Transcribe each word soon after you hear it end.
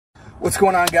What's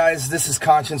going on, guys? This is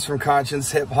Conscience from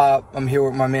Conscience Hip Hop. I'm here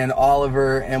with my man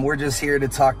Oliver, and we're just here to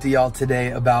talk to y'all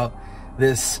today about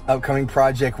this upcoming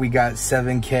project. We got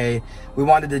 7K. We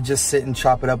wanted to just sit and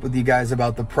chop it up with you guys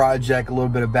about the project, a little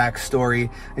bit of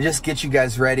backstory, and just get you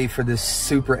guys ready for this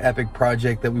super epic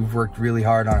project that we've worked really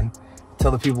hard on. Tell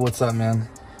the people what's up, man.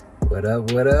 What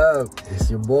up, what up? It's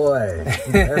your boy,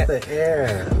 Breath of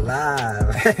Air,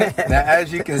 live. Now,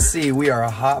 as you can see, we are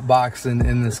hot boxing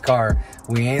in this car.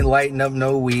 We ain't lighting up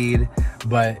no weed,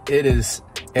 but it is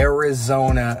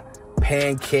Arizona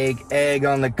pancake, egg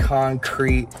on the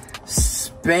concrete,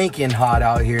 spanking hot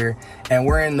out here. And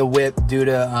we're in the whip due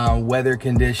to weather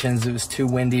conditions. It was too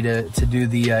windy to do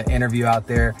the interview out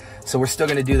there. So we're still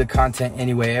gonna do the content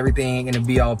anyway. Everything ain't gonna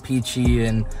be all peachy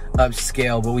and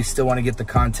upscale, but we still wanna get the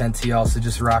content to y'all, so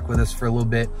just rock with us for a little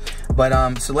bit.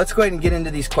 But so let's go ahead and get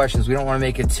into these questions. We don't wanna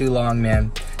make it too long,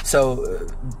 man. So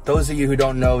those of you who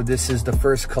don't know, this is the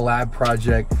first collab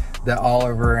project that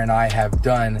Oliver and I have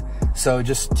done. So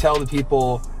just tell the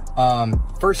people,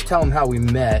 first tell them how we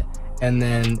met, and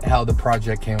then how the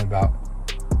project came about.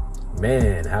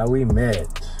 Man, how we met.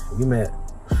 We met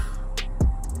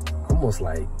almost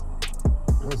like,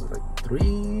 what was it, like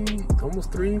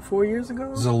almost 3-4 years ago? It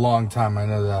was a long time, I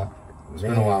know that. It's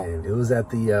been a while. It was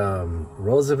at the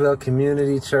Roosevelt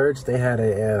Community Church. They had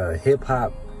a hip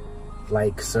hop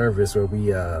like service where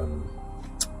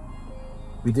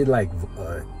we did like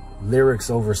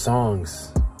lyrics over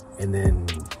songs, and then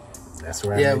that's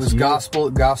where I met it was you.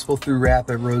 gospel through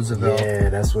rap at Roosevelt. Yeah,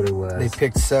 that's what it was. They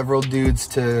picked several dudes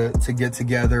to get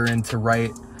together and to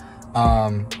write,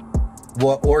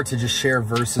 or to just share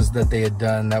verses that they had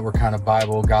done that were kind of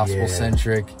Bible, gospel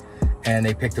centric. And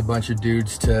they picked a bunch of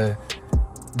dudes to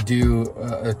do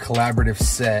a collaborative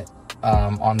set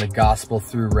on the gospel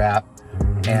through rap.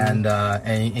 And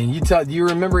do you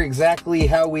remember exactly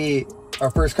how our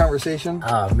first conversation?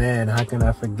 Oh man, how can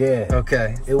I forget?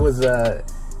 Okay. It was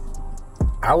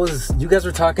you guys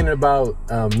were talking about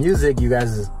music, you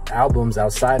guys' albums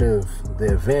outside of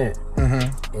the event.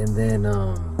 And then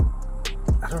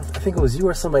I think it was you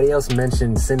or somebody else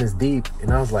mentioned Sin is Deep,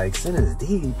 and I was like, Sin is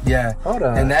Deep? Yeah. Hold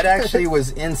on. And that actually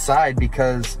was inside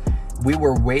because we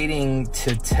were waiting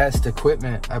to test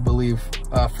equipment, I believe,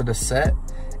 for the set.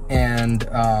 And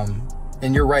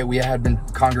you're right, we had been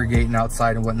congregating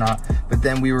outside and whatnot, but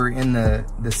then we were in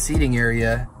the seating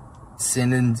area.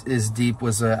 Sin is Deep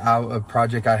was a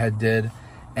project I had did,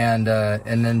 and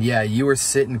then you were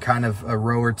sitting kind of a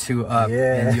row or two up,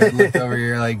 and you looked over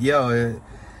here like, yo,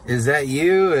 is that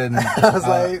you? And I was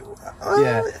like,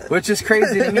 yeah, which is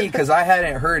crazy to me because I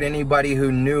hadn't heard anybody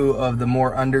who knew of the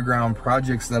more underground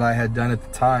projects that I had done at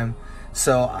the time.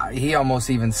 So he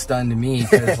almost even stunned me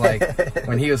because, like,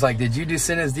 when he was like, "Did you do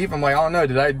Sin is Deep?" I'm like, "Oh no,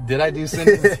 did I do Sin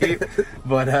is Deep?"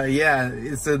 But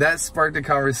yeah, so that sparked a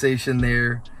conversation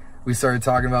there. We started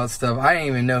talking about stuff. I didn't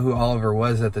even know who Oliver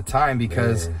was at the time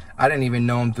because I didn't even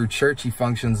know him through churchy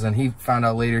functions, and he found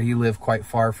out later he lived quite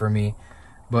far from me.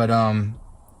 But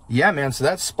yeah, man, so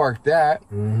that sparked that.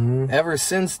 Ever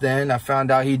since then, I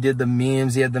found out he did the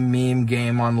memes. He had the meme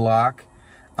game on lock.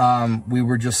 We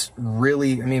were just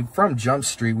really, I mean, from Jump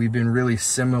Street, we've been really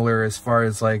similar as far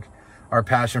as like our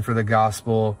passion for the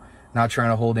gospel, not trying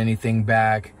to hold anything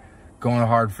back, going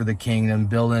hard for the kingdom,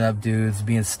 building up dudes,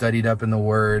 being studied up in the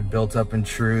word, built up in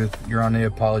truth. You're on the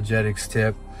apologetics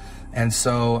tip. And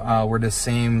so we're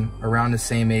around the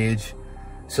same age.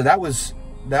 So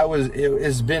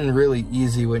it's been really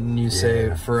easy, wouldn't you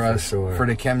say, for us, for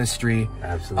the chemistry.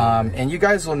 Absolutely. And you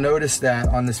guys will notice that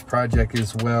on this project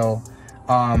as well.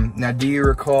 Now, do you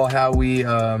recall how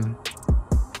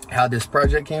how this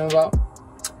project came about?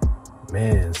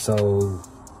 Man, so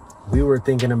we were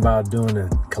thinking about doing a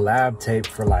collab tape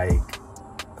for like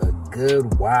a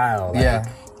good while. Like,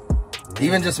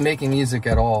 even just making music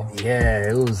at all. Yeah,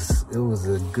 it was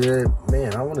a good,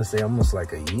 man, I want to say almost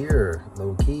like a year,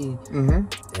 low key.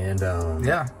 And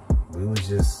we was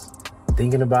just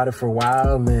thinking about it for a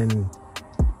while, and then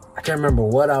I can't remember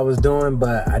what I was doing,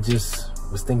 but I just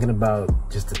was thinking about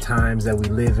just the times that we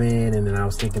live in, and then I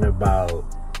was thinking about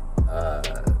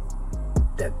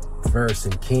that verse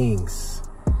in Kings,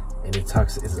 and it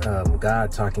talks, it's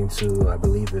God talking to, I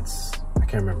believe I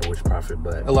can't remember which prophet,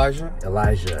 but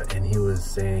Elijah, and he was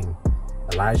saying,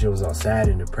 Elijah was all sad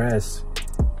and depressed,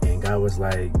 and God was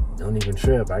like, don't even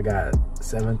trip, I got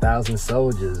 7,000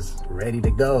 soldiers ready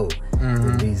to go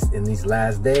in these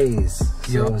last days.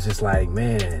 So it was just like,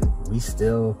 man, we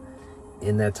still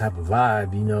in that type of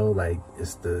vibe, you know, like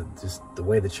it's just the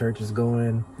way the church is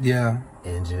going.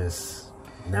 And just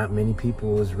not many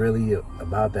people is really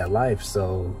about that life.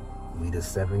 So we the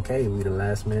 7K, we the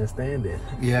last man standing.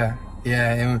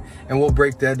 Yeah, and we'll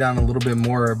break that down a little bit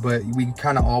more, but we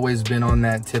kind of always been on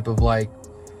that tip of like,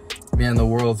 man, the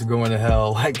world's going to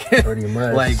hell. Like, pretty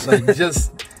much. like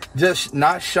just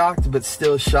not shocked, but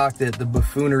still shocked at the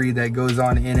buffoonery that goes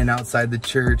on in and outside the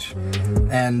church.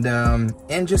 And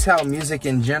just how music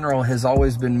in general has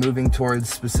always been moving towards,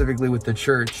 specifically with the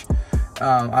church.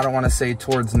 I don't want to say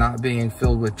towards not being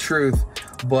filled with truth,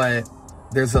 but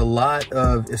there's a lot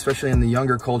of, especially in the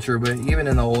younger culture, but even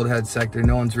in the old head sector,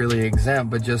 no one's really exempt,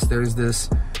 but just there's this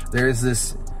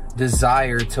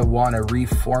desire to want to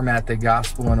reformat the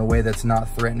gospel in a way that's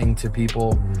not threatening to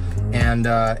people. And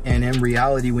in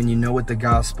reality, when you know what the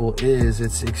gospel is,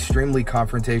 it's extremely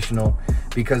confrontational,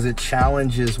 because it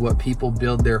challenges what people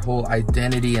build their whole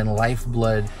identity and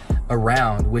lifeblood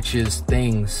around, which is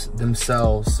things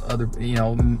themselves, other, you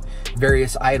know,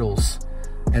 various idols.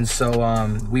 And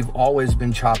so we've always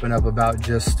been chopping up about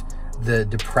just the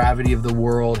depravity of the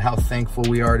world, how thankful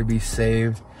we are to be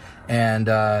saved. And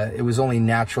it was only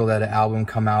natural that an album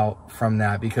come out from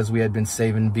that, because we had been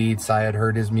saving beats. I had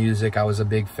heard his music. I was a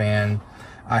big fan.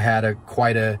 I had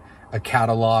quite a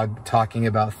catalog talking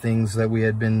about things that we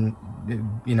had been,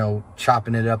 you know,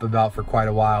 chopping it up about for quite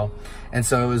a while. And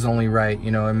so it was only right,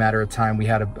 you know, a matter of time. We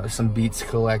had some beats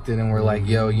collected, and we're like,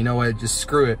 yo, you know what, just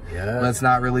screw it. Let's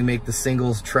not really make the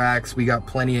singles tracks. We got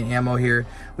plenty of ammo here.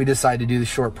 We decided to do the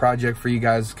short project for you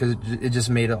guys because it just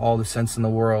made all the sense in the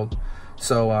world.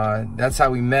 So that's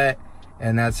how we met,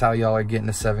 and that's how y'all are getting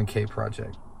the 7K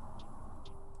project.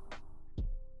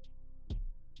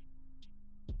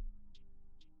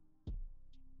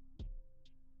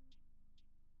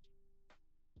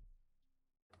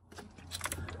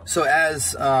 So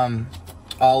as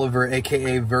Oliver,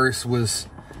 aka Verse, was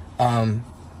kind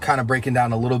of breaking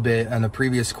down a little bit on the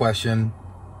previous question,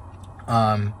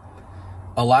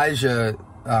 Elijah,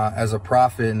 as a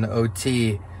prophet in the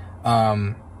OT,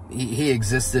 he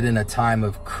existed in a time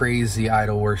of crazy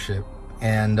idol worship,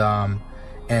 and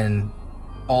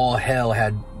all hell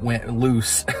had went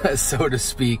loose, so to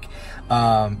speak,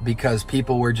 because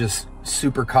people were just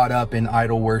super caught up in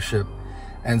idol worship.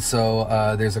 And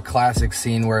so there's a classic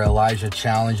scene where Elijah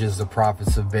challenges the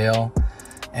prophets of Baal,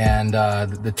 and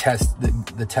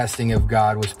the testing of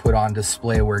God was put on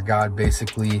display, where God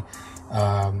basically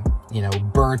you know,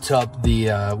 burnt up the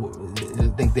I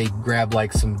think they grabbed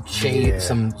like some chain,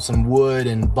 some wood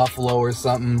and buffalo or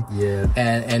something,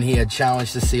 and he had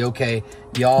challenged to see, okay,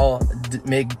 y'all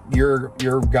make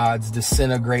your gods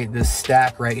disintegrate this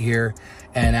stack right here.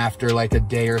 And after like a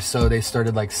day or so, they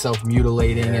started like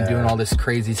self-mutilating and doing all this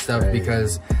crazy stuff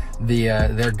because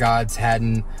their gods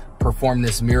hadn't performed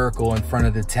this miracle in front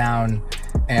of the town.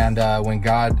 And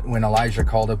when Elijah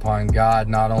called upon God,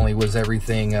 not only was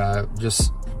everything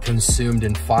just consumed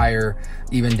in fire,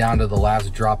 even down to the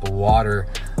last drop of water.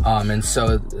 And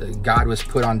so God was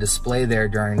put on display there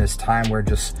during this time where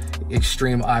just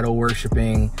extreme idol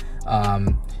worshiping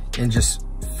and just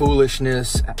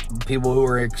foolishness, people who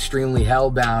were extremely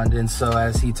hellbound. And so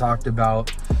as he talked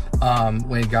about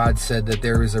when God said that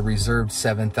there was a reserved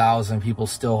 7,000 people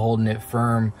still holding it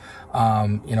firm,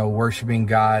 you know, worshiping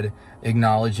God,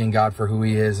 acknowledging God for who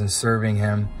he is and serving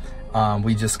him.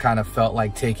 We just kind of felt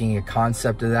like taking a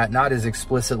concept of that, not as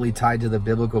explicitly tied to the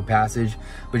biblical passage,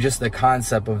 but just the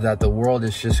concept of that the world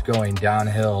is just going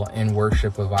downhill in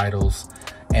worship of idols.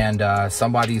 And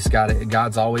somebody's got it.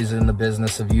 God's always in the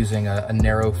business of using a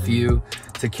narrow few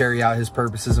to carry out his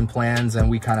purposes and plans. And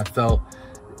we kind of felt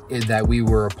that we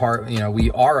were a part, you know, we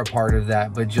are a part of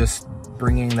that, but just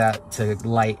bringing that to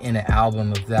light in an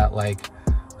album of that, like,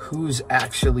 who's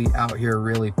actually out here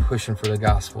really pushing for the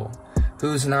gospel?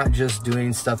 Who's not just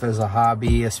doing stuff as a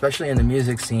hobby, especially in the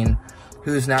music scene,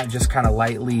 who's not just kind of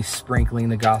lightly sprinkling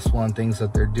the gospel on things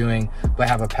that they're doing, but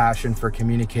have a passion for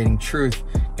communicating truth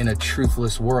in a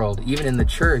truthless world. Even in the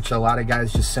church, a lot of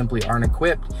guys just simply aren't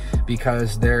equipped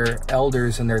because their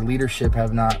elders and their leadership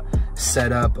have not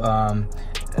set up an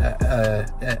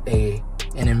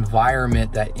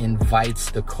environment that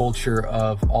invites the culture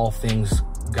of all things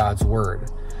God's word.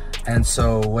 And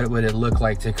so what would it look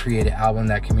like to create an album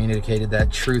that communicated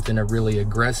that truth in a really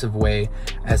aggressive way,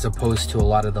 as opposed to a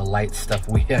lot of the light stuff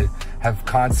we have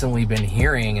constantly been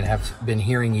hearing and have been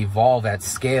hearing evolve at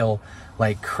scale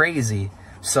like crazy.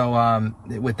 So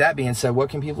with that being said,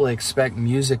 what can people expect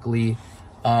musically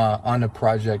on the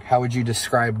project? How would you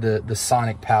describe the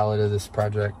sonic palette of this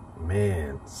project?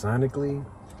 Man, sonically,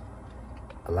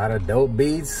 a lot of dope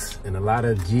beats and a lot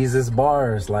of Jesus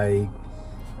bars. Like,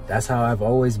 that's how I've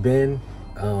always been,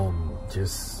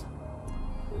 just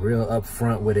real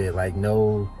upfront with it. Like,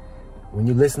 no, when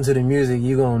you listen to the music,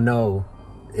 you're gonna know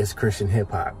it's Christian hip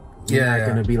hop. You're not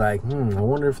going to be like, I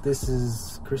wonder if this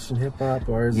is Christian hip hop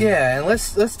or is Yeah, and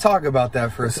let's talk about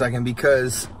that for a second,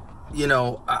 because, you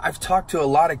know, I've talked to a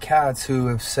lot of cats who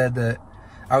have said that.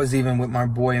 I was even with my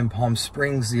boy in Palm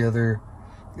Springs the other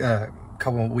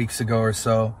couple of weeks ago or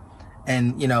so,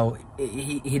 and, you know,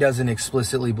 he doesn't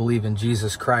explicitly believe in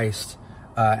Jesus Christ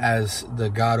as the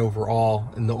God over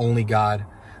all and the only God,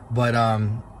 but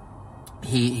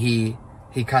he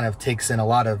kind of takes in a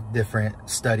lot of different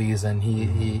studies, and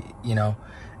he you know,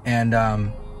 and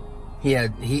he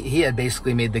had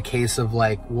basically made the case of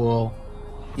like, well,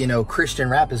 you know, Christian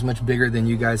rap is much bigger than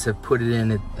you guys have put it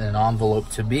in an envelope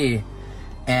to be,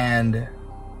 and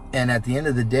at the end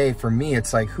of the day, for me,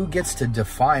 it's like, who gets to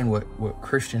define what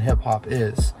Christian hip hop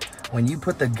is? When you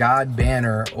put the God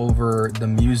banner over the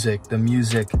music,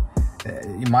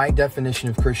 my definition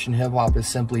of Christian hip hop is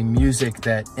simply music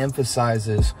that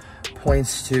emphasizes,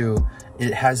 points to,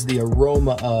 it has the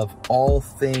aroma of all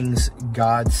things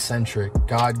God-centric,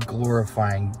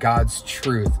 God-glorifying, God's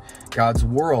truth, God's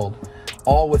world,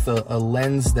 all with a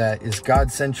lens that is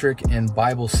God-centric and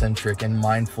Bible-centric and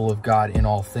mindful of God in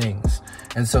all things.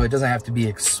 And so it doesn't have to be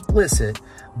explicit,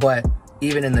 but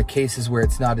even in the cases where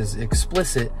it's not as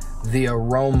explicit, the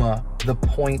aroma, the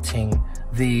pointing,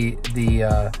 the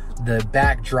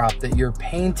backdrop that you're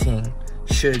painting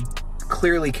should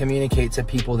clearly communicate to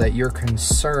people that you're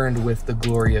concerned with the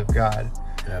glory of God.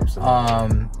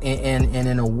 Absolutely. And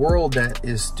in a world that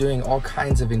is doing all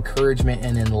kinds of encouragement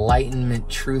and enlightenment,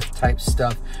 truth type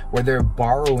stuff, where they're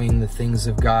borrowing the things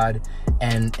of God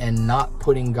and not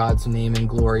putting God's name and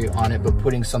glory on it, but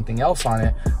putting something else on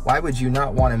it, why would you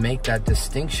not want to make that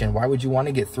distinction? Why would you want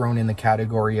to get thrown in the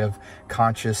category of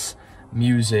conscious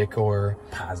music or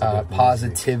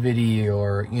positivity,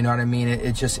 or, you know what I mean?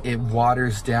 It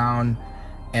waters down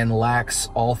and lacks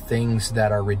all things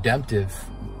that are redemptive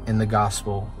in the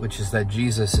gospel, which is that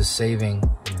Jesus is saving,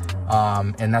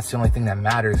 and that's the only thing that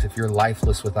matters. If you're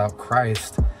lifeless without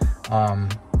Christ,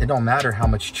 it don't matter how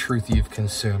much truth you've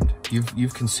consumed.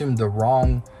 You've consumed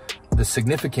the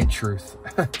significant truth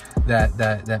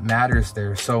that matters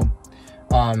there. So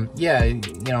yeah, you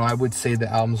know, I would say the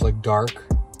album's like dark.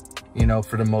 You know,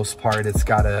 for the most part, it's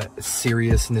got a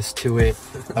seriousness to it,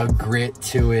 a grit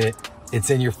to it. It's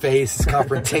in your face, it's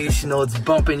confrontational, it's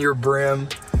bumping your brim.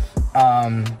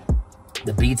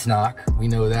 The beats knock, we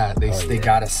know that. They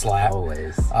gotta slap.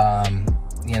 Always.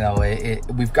 You know,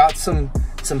 we've got some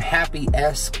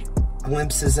happy-esque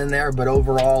glimpses in there, but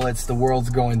overall, it's the world's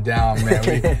going down,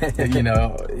 man. You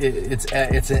know,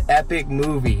 it's an epic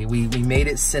movie. We made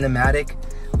it cinematic.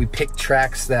 We picked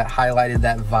tracks that highlighted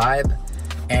that vibe.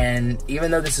 And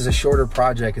even though this is a shorter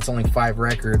project, it's only 5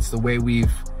 records, the way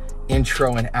we've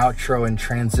intro and outro and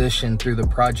transition through the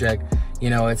project, you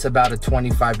know, it's about a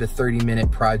 25 to 30 minute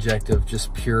project of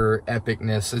just pure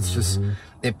epicness. It's just,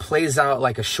 it plays out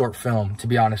like a short film, to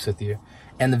be honest with you.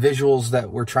 And the visuals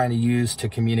that we're trying to use to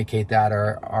communicate that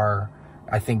are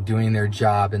I think, doing their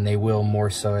job, and they will more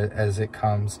so as it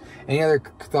comes. Any other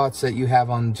thoughts that you have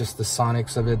on just the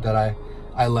sonics of it that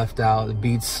I left out? The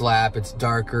beats slap, it's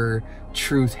darker,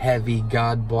 truth heavy,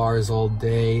 God bars all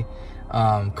day,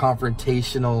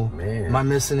 confrontational. Man, am I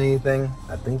missing anything?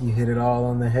 I think you hit it all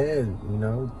on the head. You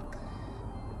know,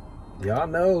 y'all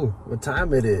know what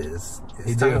time it is.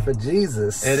 It's time for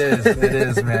Jesus. It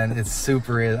is, man. It's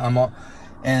super.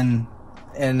 And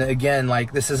again,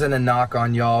 like, this isn't a knock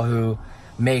on y'all who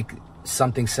make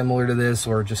something similar to this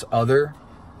or just other,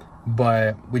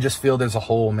 but we just feel there's a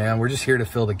hole, man. We're just here to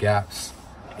fill the gaps.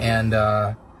 And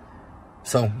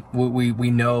so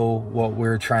we know what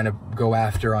we're trying to go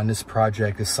after on this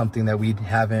project is something that we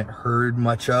haven't heard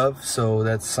much of. So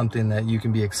that's something that you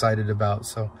can be excited about.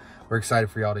 So we're excited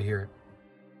for y'all to hear it.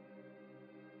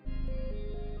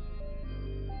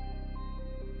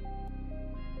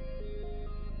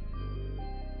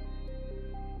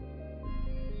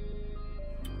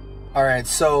 All right,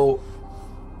 so,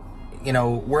 you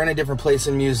know, we're in a different place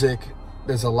in music.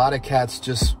 There's a lot of cats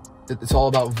just, it's all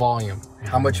about volume.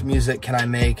 How much music can I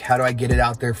make? How do I get it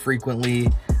out there frequently?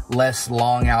 Less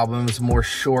long albums, more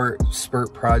short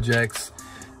spurt projects.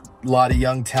 A lot of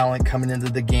young talent coming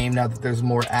into the game now that there's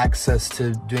more access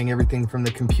to doing everything from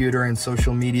the computer and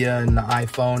social media and the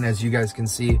iPhone. As you guys can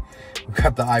see, we've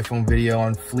got the iPhone video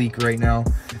on fleek right now.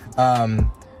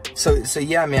 So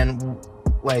yeah, man,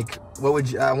 like, what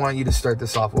would you, I want you to start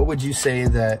this off. What would you say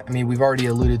that, I mean, we've already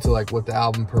alluded to like what the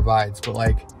album provides, but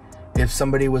like, if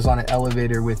somebody was on an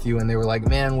elevator with you and they were like,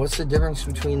 man, what's the difference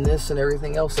between this and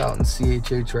everything else out in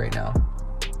CHH right now?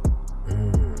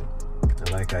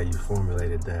 I like how you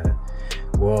formulated that.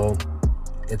 Well,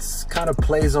 it's kind of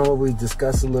plays on what we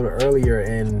discussed a little earlier,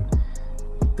 and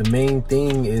the main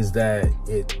thing is that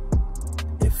it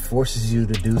forces you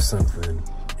to do something,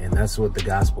 and that's what the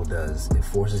gospel does. It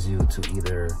forces you to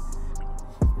either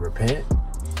repent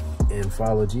and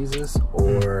follow Jesus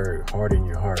or harden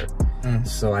your heart.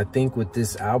 So I think with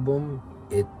this album,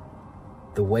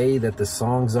 the way that the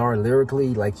songs are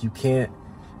lyrically, like, you can't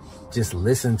just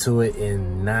listen to it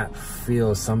and not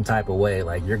feel some type of way.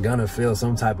 Like, you're gonna feel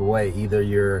some type of way. Either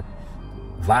you're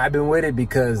vibing with it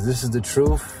because this is the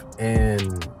truth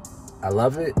and I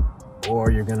love it,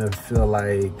 or you're gonna feel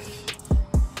like,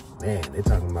 man, they're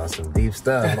talking about some deep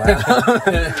stuff.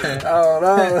 Like, oh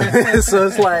no. So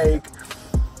it's like,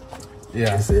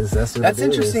 yeah, that's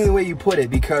interesting the way you put it,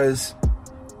 because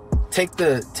take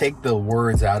the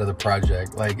words out of the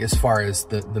project, like, as far as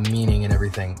the meaning and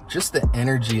everything. Just the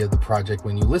energy of the project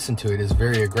when you listen to it is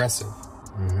very aggressive.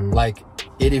 Like,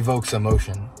 it evokes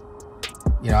emotion.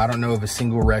 You know, I don't know of a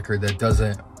single record that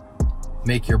doesn't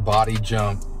make your body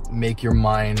jump, make your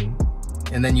mind,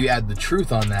 and then you add the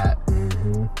truth on that,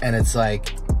 and it's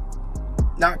like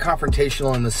not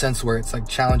confrontational in the sense where it's like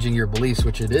challenging your beliefs,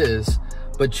 which it is,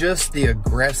 but just the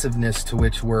aggressiveness to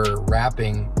which we're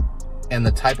rapping and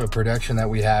the type of production that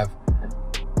we have,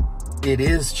 it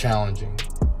is challenging.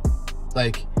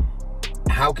 Like,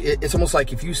 it's almost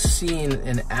like if you've seen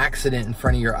an accident in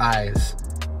front of your eyes,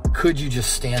 could you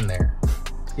just stand there?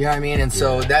 You know what I mean? And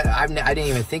so that I didn't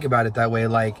even think about it that way.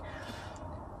 Like,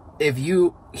 if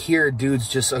you hear dudes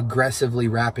just aggressively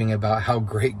rapping about how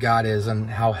great God is and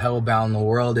how hellbound the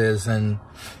world is, and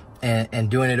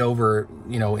doing it over,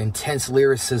 you know, intense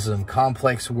lyricism,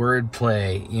 complex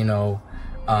wordplay, you know,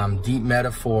 deep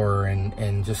metaphor,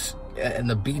 and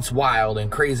the beats wild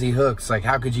and crazy hooks, like,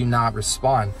 how could you not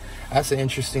respond? That's an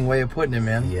interesting way of putting it,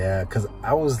 man. Yeah, because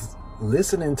I was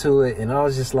listening to it and I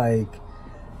was just like,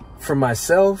 for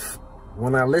myself,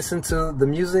 when I listen to the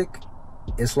music,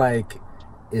 it's like,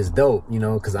 it's dope, you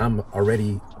know, because I'm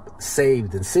already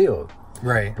saved and sealed.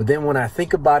 Right. But then when I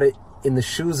think about it in the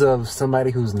shoes of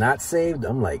somebody who's not saved,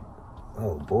 I'm like,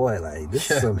 oh boy, like, this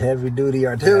is some heavy duty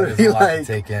artillery. There's a lot to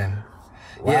take in.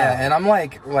 Wow. Yeah, and I'm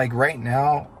like right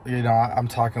now, you know, I'm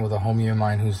talking with a homie of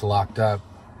mine who's locked up,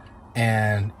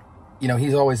 and, you know,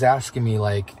 he's always asking me,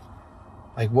 like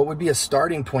what would be a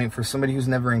starting point for somebody who's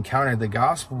never encountered the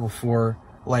gospel before,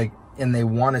 like, and they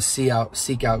want to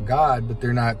seek out God, but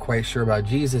they're not quite sure about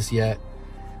Jesus yet.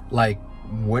 Like,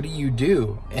 what do you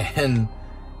do? And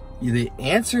the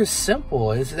answer is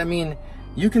simple. I mean,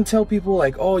 you can tell people,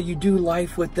 like, oh, you do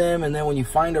life with them, and then when you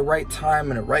find a right time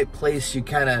and a right place, you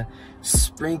kind of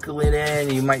sprinkle it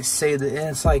in. You might say that, and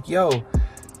it's like, yo,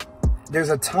 there's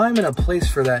a time and a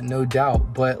place for that, no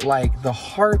doubt. But, like, the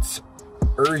heart's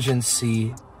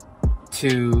urgency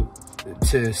to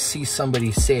see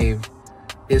somebody saved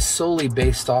is solely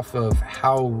based off of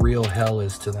how real hell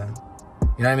is to them.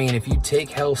 You know what I mean? If you take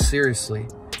hell seriously,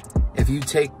 if you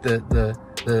take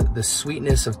the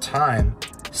sweetness of time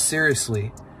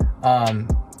seriously,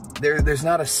 there's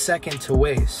not a second to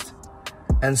waste.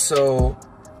 And so,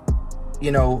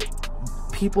 you know,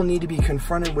 people need to be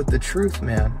confronted with the truth,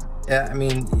 man. I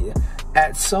mean,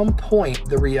 at some point,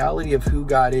 the reality of who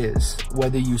God is,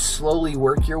 whether you slowly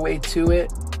work your way to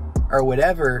it or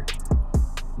whatever,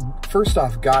 first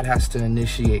off, God has to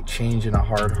initiate change in a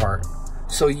hard heart.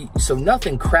 So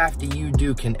nothing crafty you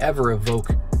do can ever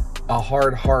evoke a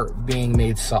hard heart being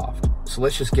made soft. So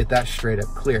let's just get that straight up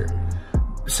clear.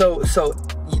 So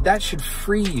that should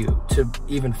free you to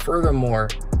even furthermore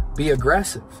be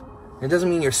aggressive. It doesn't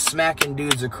mean you're smacking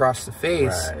dudes across the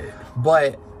face, right,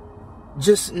 but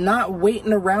just not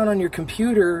waiting around on your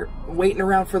computer, waiting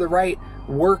around for the right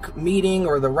work meeting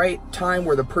or the right time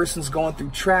where the person's going through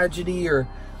tragedy, or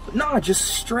no, just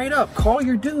straight up call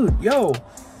your dude. Yo,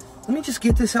 let me just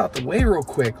get this out the way real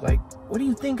quick. Like, what do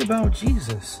you think about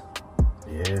Jesus?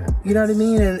 Yeah. You know what I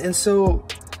mean? And so,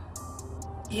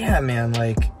 yeah, man,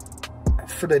 like,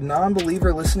 for the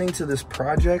non-believer listening to this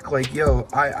project, like, yo,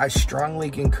 I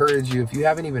strongly encourage you, if you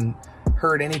haven't even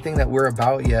heard anything that we're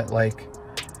about yet, like,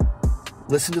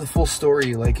 listen to the full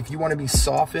story. Like, if you want to be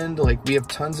softened, like, we have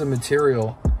tons of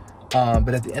material,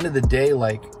 but at the end of the day,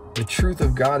 like, the truth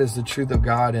of God is the truth of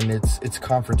God, and it's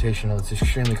confrontational. It's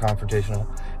extremely confrontational.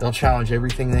 It'll challenge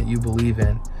everything that you believe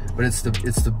in, but it's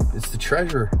the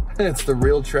treasure. It's the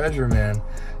real treasure, man.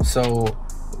 So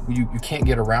you can't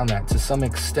get around that. To some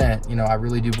extent, you know, I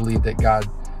really do believe that God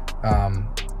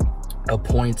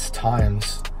appoints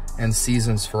times and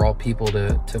seasons for all people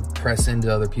to press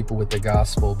into other people with the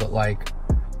gospel. But, like,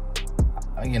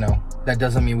 you know, that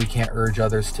doesn't mean we can't urge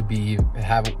others to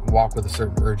walk with a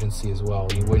certain urgency as well.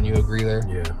 Wouldn't you agree there?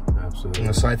 Yeah, absolutely. You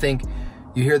know, so I think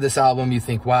you hear this album, you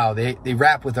think, wow, they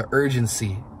rap with an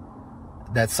urgency.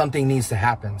 that something needs to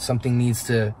happen.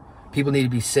 People need to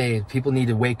be saved. People need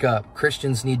to wake up.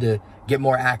 Christians need to get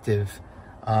more active.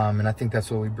 And I think that's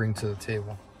what we bring to the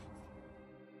table.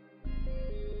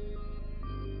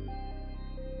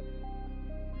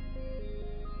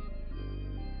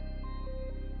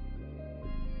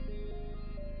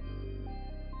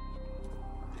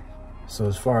 So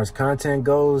as far as content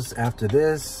goes, after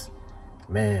this,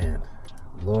 man,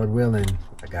 Lord willing,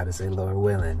 I gotta say Lord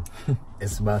willing,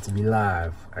 it's about to be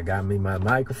live. I got me my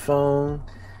microphone,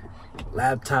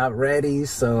 laptop ready,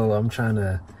 so I'm trying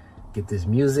to get this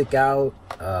music out.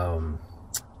 I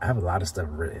have a lot of stuff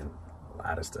written.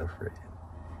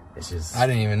 It's just, I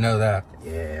didn't even know that.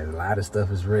 Yeah, a lot of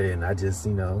stuff is written. I just,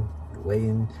 you know,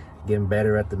 waiting, getting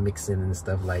better at the mixing and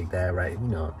stuff like that, right? You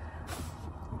know,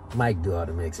 Mike do all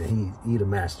the mixing. He the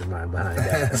mastermind behind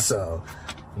that. So,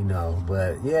 you know,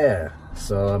 but yeah.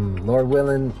 So Lord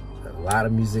willing, a lot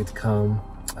of music to come.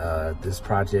 This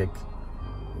project,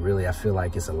 really, I feel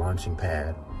like it's a launching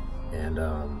pad. And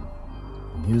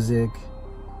music,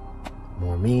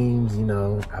 more memes, you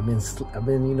know. I've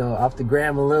been, you know, off the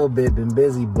gram a little bit, been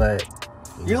busy, but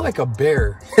you're like a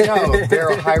bear. You know, a bear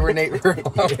will hibernate.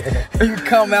 Yeah. You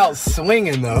come out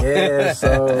swinging though. Yeah,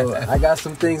 so I got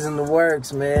some things in the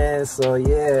works, man. So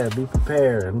yeah, be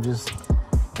prepared.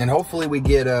 And hopefully we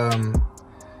get a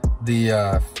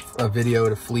video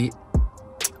to Fleet.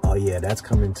 Oh yeah, that's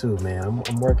coming too, man.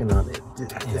 I'm working on it.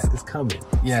 It's coming.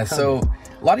 Yeah, it's coming. So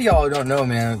a lot of y'all don't know,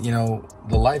 man, you know,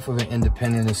 the life of an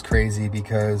independent is crazy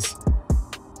because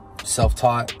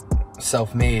self-taught,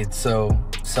 self-made, so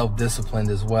self-disciplined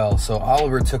as well. So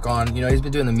Oliver took on, you know, he's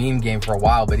been doing the meme game for a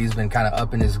while, but he's been kind of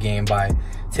upping his game by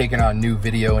taking on new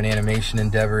video and animation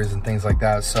endeavors and things like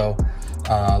that. So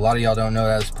a lot of y'all don't know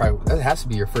that has to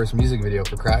be your first music video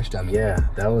for Crash Dummy. Yeah,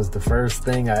 that was the first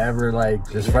thing I ever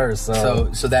first.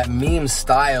 So that meme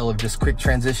style of just quick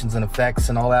transitions and effects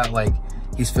and all that, like,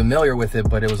 he's familiar with it,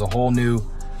 but it was a whole new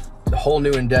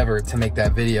endeavor to make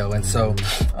that video. And so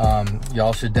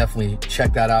y'all should definitely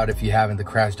check that out if you haven't. The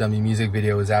Crash Dummy music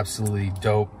video is absolutely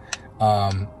dope.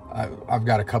 I've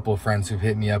got a couple of friends who've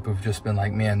hit me up who've just been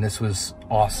like, man, this was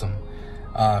awesome.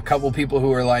 A couple people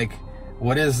who are like,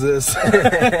 what is this?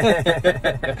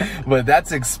 But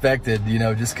that's expected, you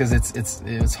know, just because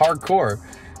it's hardcore.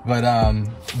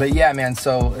 But yeah, man.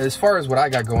 So as far as what I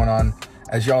got going on,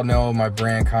 as y'all know, my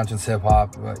brand Conscience Hip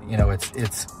Hop, you know,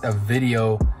 it's a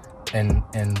video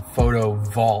and photo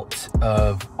vault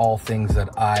of all things that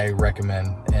I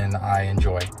recommend and I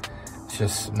enjoy. It's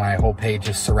just, my whole page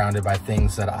is surrounded by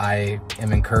things that I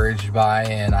am encouraged by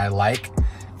and I like,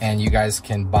 and you guys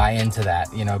can buy into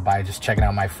that, you know, by just checking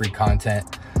out my free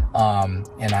content.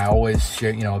 And I always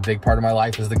share, you know, a big part of my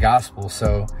life is the gospel,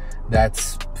 so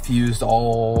that's fused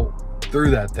all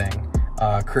through that thing.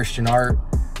 Christian art,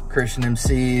 Christian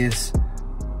MCs,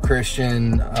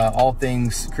 Christian, all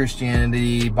things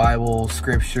Christianity, Bible,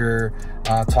 scripture,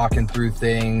 talking through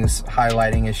things,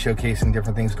 highlighting and showcasing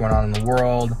different things going on in the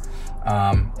world.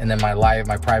 And then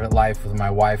my private life with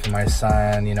my wife and my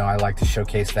son, you know, I like to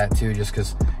showcase that too, just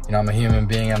because, you know, I'm a human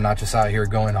being. I'm not just out here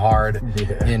going hard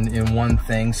in one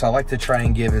thing. So I like to try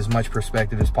and give as much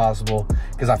perspective as possible,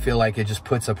 because I feel like it just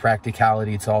puts a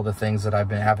practicality to all the things that I've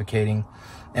been advocating,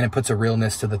 and it puts a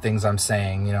realness to the things I'm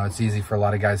saying. You know, it's easy for a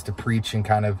lot of guys to preach and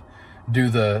kind of do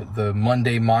the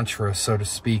Monday mantra, so to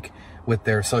speak, with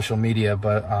their social media,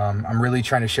 but I'm really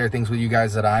trying to share things with you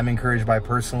guys that I'm encouraged by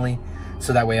personally,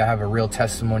 so that way I have a real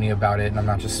testimony about it and I'm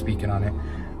not just speaking on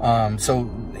it. So,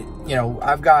 you know,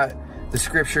 I've got the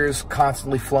scriptures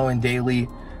constantly flowing daily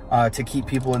to keep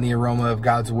people in the aroma of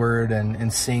God's word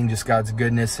and seeing just God's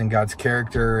goodness and God's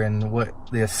character and what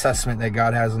the assessment that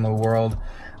God has in the world.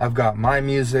 I've got my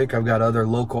music, I've got other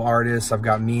local artists, I've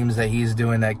got memes that he's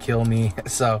doing that kill me,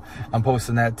 so I'm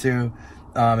posting that too.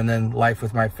 And then life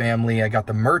with my family. I got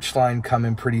the merch line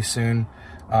coming pretty soon.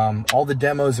 All the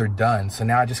demos are done, so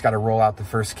now I just got to roll out the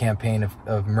first campaign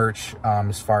of merch,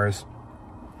 as far as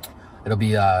it'll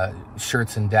be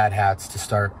shirts and dad hats to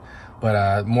start,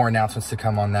 but more announcements to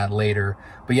come on that later.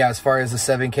 But yeah, as far as the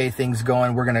 7K thing's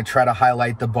going, we're going to try to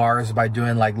highlight the bars by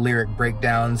doing like lyric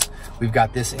breakdowns. We've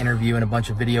got this interview and a bunch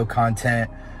of video content.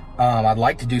 I'd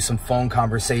like to do some phone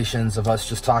conversations of us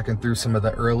just talking through some of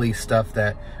the early stuff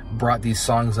that brought these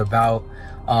songs about.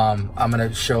 I'm going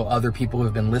to show other people who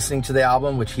have been listening to the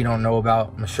album, which he don't know about.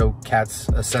 I'm going to show Kat's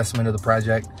assessment of the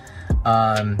project.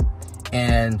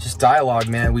 and just dialogue,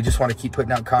 man. We just want to keep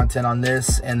putting out content on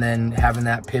this, and then having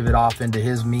that pivot off into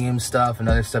his meme stuff and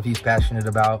other stuff he's passionate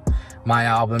about, my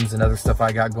albums and other stuff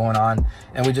I got going on.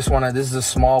 And we just want to, this is a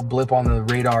small blip on the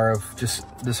radar of just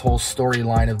this whole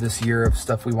storyline of this year of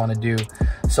stuff we want to do.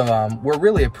 So we're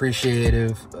really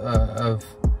appreciative of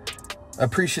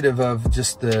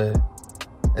just the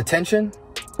attention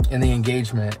and the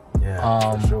engagement.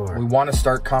 Yeah, for sure. We want to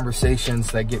start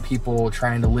conversations that get people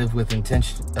trying to live with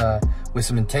intention, with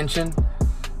some intention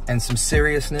and some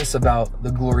seriousness about the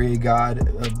glory of God,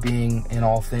 of being in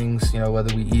all things, you know,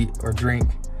 whether we eat or drink.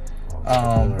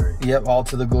 Yep, all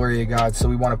to the glory of God. So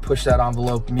we want to push that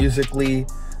envelope musically,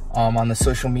 on the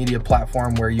social media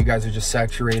platform where you guys are just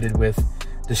saturated with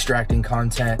distracting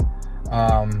content,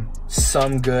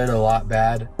 some good, a lot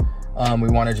bad. We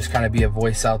want to just kind of be a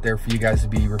voice out there for you guys to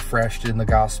be refreshed in the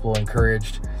gospel,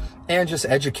 encouraged, and just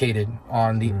educated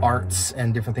on the arts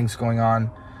and different things going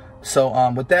on.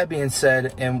 So with that being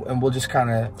said, and we'll just kind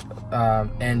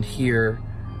of end here.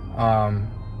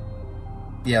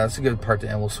 Yeah, that's a good part to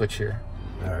end. We'll switch here.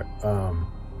 All right.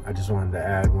 I just wanted to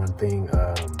add one thing.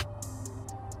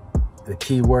 The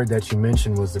key word that you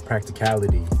mentioned was the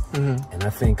practicality. And I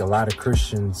think a lot of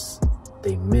Christians,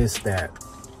 they miss that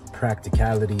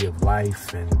practicality of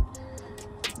life, and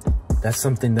that's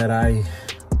something that I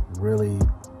really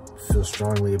feel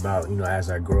strongly about, you know,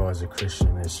 as I grow as a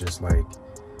Christian. It's just like,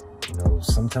 you know,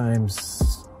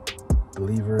 sometimes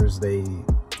believers, they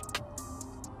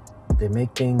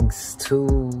make things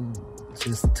too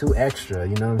extra,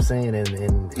 you know what I'm saying?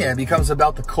 And yeah, it becomes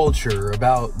about the culture,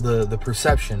 about the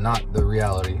perception, not the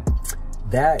reality.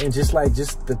 That, and just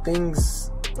the things,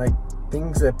 like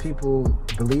things that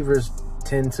believers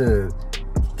tend to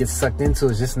get sucked into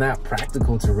is just not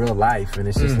practical to real life. And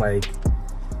it's just like,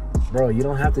 bro, you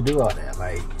don't have to do all that.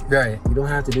 Like, right, you don't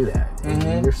have to do that.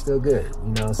 And you're still good,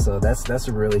 you know? So that's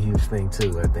a really huge thing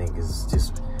too, I think, is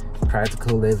just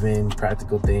practical living,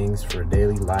 practical things for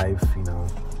daily life, you know.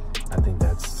 I think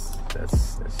that's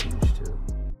huge too.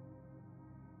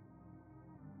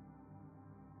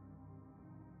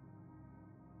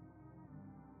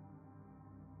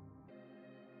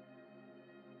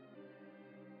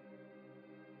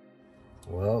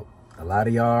 Well, a lot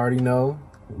of y'all already know,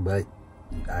 but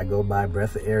I go by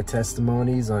Breath of Air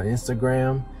Testimonies on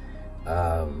Instagram.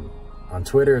 On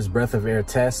Twitter, it's Breath of Air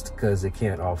Test, because it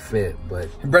can't all fit, but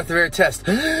Breath of Air Test.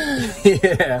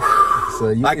 Yeah.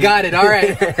 So I got it. All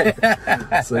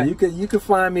right. So you can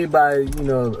find me by, you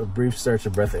know, a brief search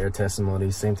of Breath of Air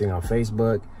Testimonies. Same thing on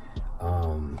Facebook.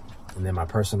 And then my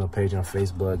personal page on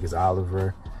Facebook is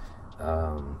Oliver.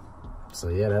 So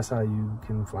yeah, that's how you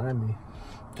can find me.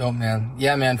 Dope, man.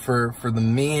 Yeah, man, for the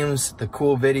memes, the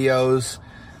cool videos,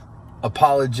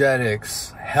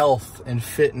 apologetics, health and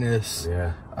fitness.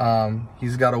 Yeah.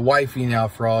 He's got a wifey now,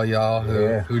 for all y'all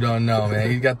who don't know, man.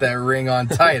 He's got that ring on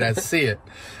tight. I see it.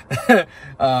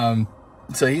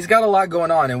 So he's got a lot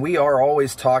going on, and we are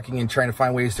always talking and trying to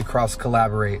find ways to cross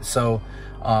collaborate. So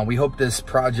we hope this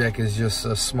project is just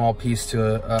a small piece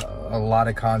to a lot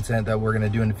of content that we're going to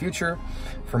do in the future.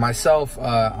 For myself,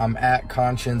 I'm at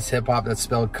Conscience Hip Hop. That's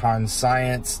spelled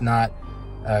conscience, not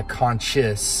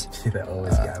conscious. That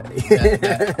always got me.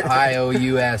 that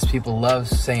I-O-U-S. People love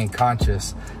saying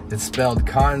conscious. It's spelled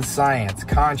conscience,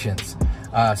 conscience.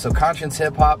 So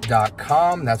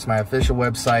consciencehiphop.com. That's my official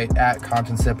website. At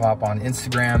Conscience Hip Hop on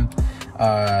Instagram.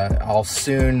 I'll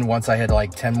soon, once I hit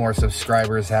like 10 more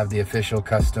subscribers, have the official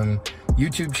custom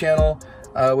YouTube channel,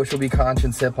 which will be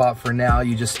Conscience Hip Hop. For now,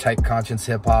 you just type Conscience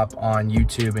Hip Hop on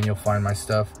YouTube and you'll find my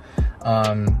stuff.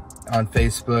 On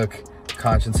Facebook,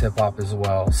 Conscience Hip Hop as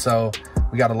well. So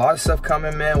we got a lot of stuff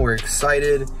coming, man. We're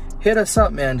excited. Hit us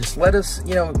up, man. Just let us,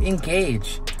 you know,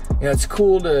 engage. You know, it's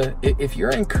cool to, if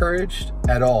you're encouraged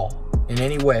at all in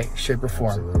any way, shape, or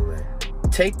form, Absolutely.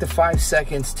 Take the 5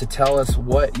 seconds to tell us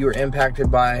what you were impacted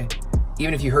by.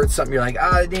 Even if you heard something, you're like,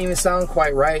 it didn't even sound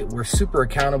quite right. We're super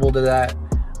accountable to that.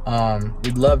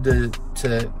 We'd love to,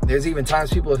 there's even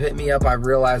times people have hit me up. I've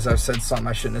realized I've said something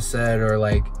I shouldn't have said, or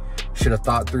like, should have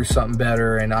thought through something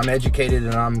better. And I'm educated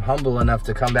and I'm humble enough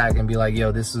to come back and be like,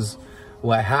 yo, this is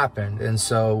what happened. And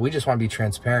so we just want to be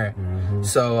transparent.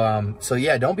 So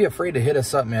yeah, don't be afraid to hit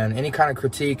us up, man. Any kind of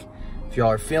critique, if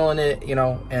y'all are feeling it, you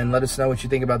know, and let us know what you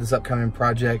think about this upcoming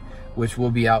project, which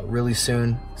will be out really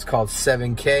soon. It's called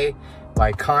 7K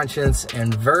by Conscience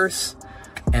and Verse.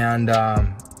 And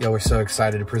yeah, we're so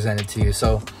excited to present it to you.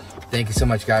 So thank you so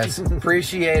much, guys.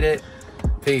 Appreciate it.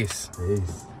 Peace.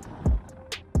 Peace.